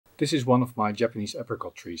This is one of my Japanese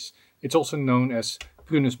apricot trees. It's also known as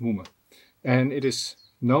Prunus Mume, and it is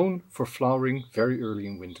known for flowering very early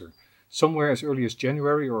in winter. Somewhere as early as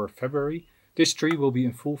January or February, this tree will be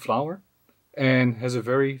in full flower and has a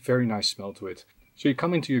very, very nice smell to it. So you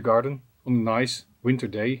come into your garden on a nice winter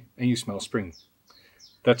day and you smell spring.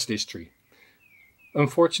 That's this tree.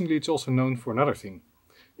 Unfortunately, it's also known for another thing.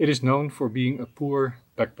 It is known for being a poor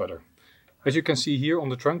backbudder. As you can see here on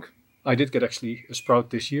the trunk, I did get actually a sprout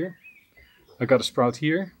this year. I got a sprout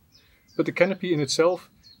here, but the canopy in itself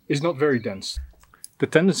is not very dense. The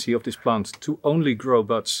tendency of this plant to only grow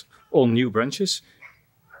buds on new branches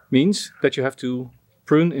means that you have to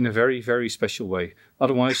prune in a very, very special way.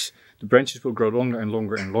 Otherwise, the branches will grow longer and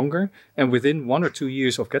longer and longer, and within 1 or 2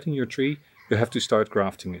 years of getting your tree, you have to start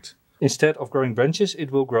grafting it. Instead of growing branches, it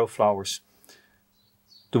will grow flowers.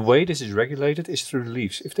 The way this is regulated is through the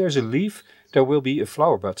leaves. If there's a leaf, there will be a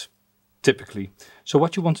flower bud, typically. So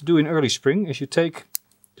what you want to do in early spring is you take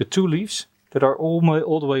the 2 leaves that are all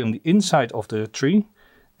the way on the inside of the tree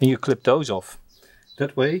and you clip those off.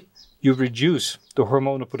 That way you reduce the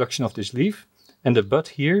hormonal production of this leaf and the bud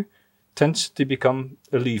here tends to become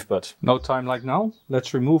a leaf bud. No time like now.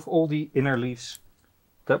 Let's remove all the inner leaves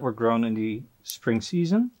that were grown in the spring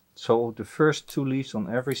season. So the first 2 leaves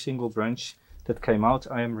on every single branch that came out,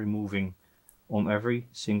 I am removing on every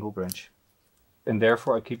single branch. And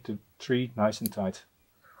therefore I keep the tree nice and tight.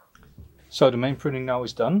 So the main pruning now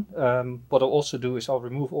is done. What I'll also do is I'll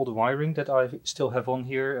remove all the wiring that I still have on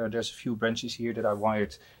here. There's a few branches here that I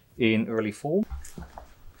wired in early fall.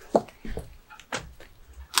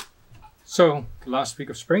 So last week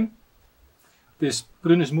of spring, this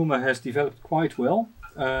Prunus Mume has developed quite well.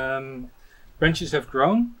 Branches have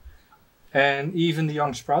grown. And even the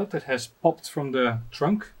young sprout that has popped from the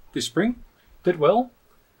trunk this spring did well.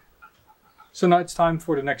 So now it's time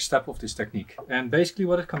for the next step of this technique. And basically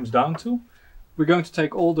what it comes down to, we're going to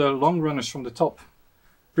take all the long runners from the top,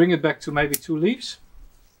 bring it back to maybe 2 leaves.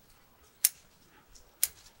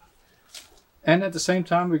 And at the same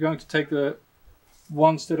time we're going to take the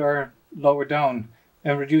ones that are lower down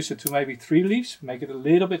and reduce it to maybe 3 leaves, make it a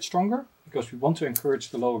little bit stronger because we want to encourage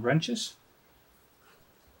the lower branches.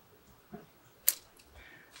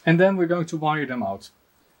 And then we're going to wire them out.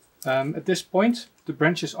 At this point, the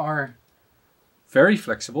branches are very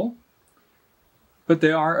flexible, but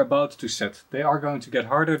they are about to set. They are going to get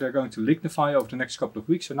harder, they're going to lignify over the next couple of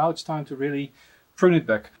weeks. So now it's time to really prune it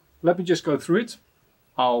back. Let me just go through it.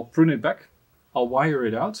 I'll prune it back, I'll wire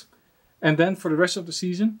it out, and then for the rest of the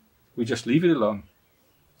season, we just leave it alone.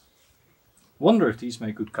 Wonder if these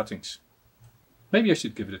make good cuttings. Maybe I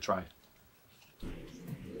should give it a try.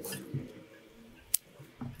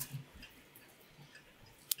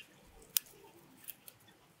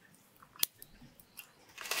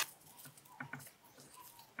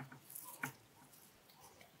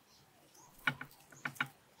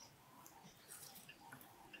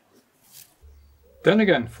 Then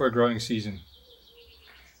again for a growing season.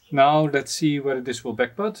 Now let's see whether this will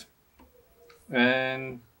backbud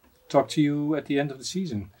and talk to you at the end of the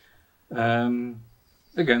season. Again,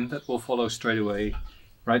 that will follow straight away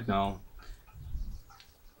right now.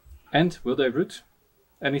 And will they root?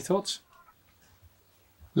 Any thoughts?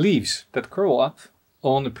 Leaves that curl up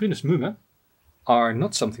on the Prunus Mume are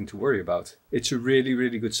not something to worry about. It's a really,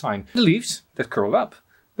 really good sign. The leaves that curl up,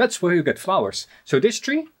 that's where you get flowers. So this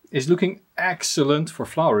tree is looking excellent for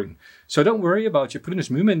flowering. So don't worry about your Prunus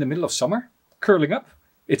Mume in the middle of summer curling up.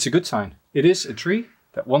 It's a good sign. It is a tree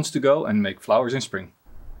that wants to go and make flowers in spring.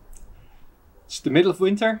 It's the middle of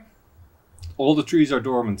winter. All the trees are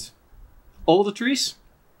dormant. All the trees,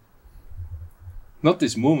 not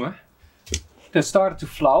this Mume, that started to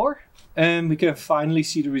flower, and we can finally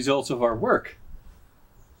see the results of our work.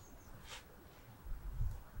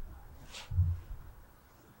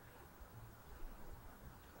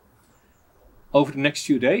 Over the next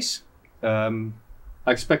few days, I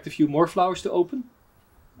expect a few more flowers to open.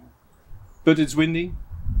 But it's windy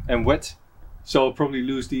and wet, so I'll probably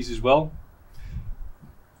lose these as well.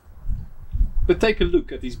 But take a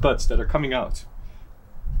look at these buds that are coming out.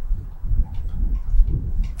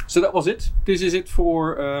 So that was it. This is it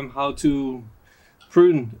for how to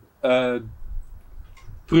prune Prunus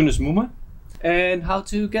Mume and how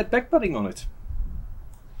to get backbudding on it.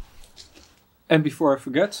 And before I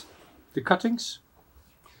forget, the cuttings,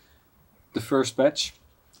 the first batch,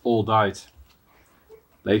 all died.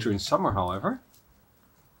 Later in summer, however,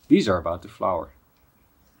 these are about to flower.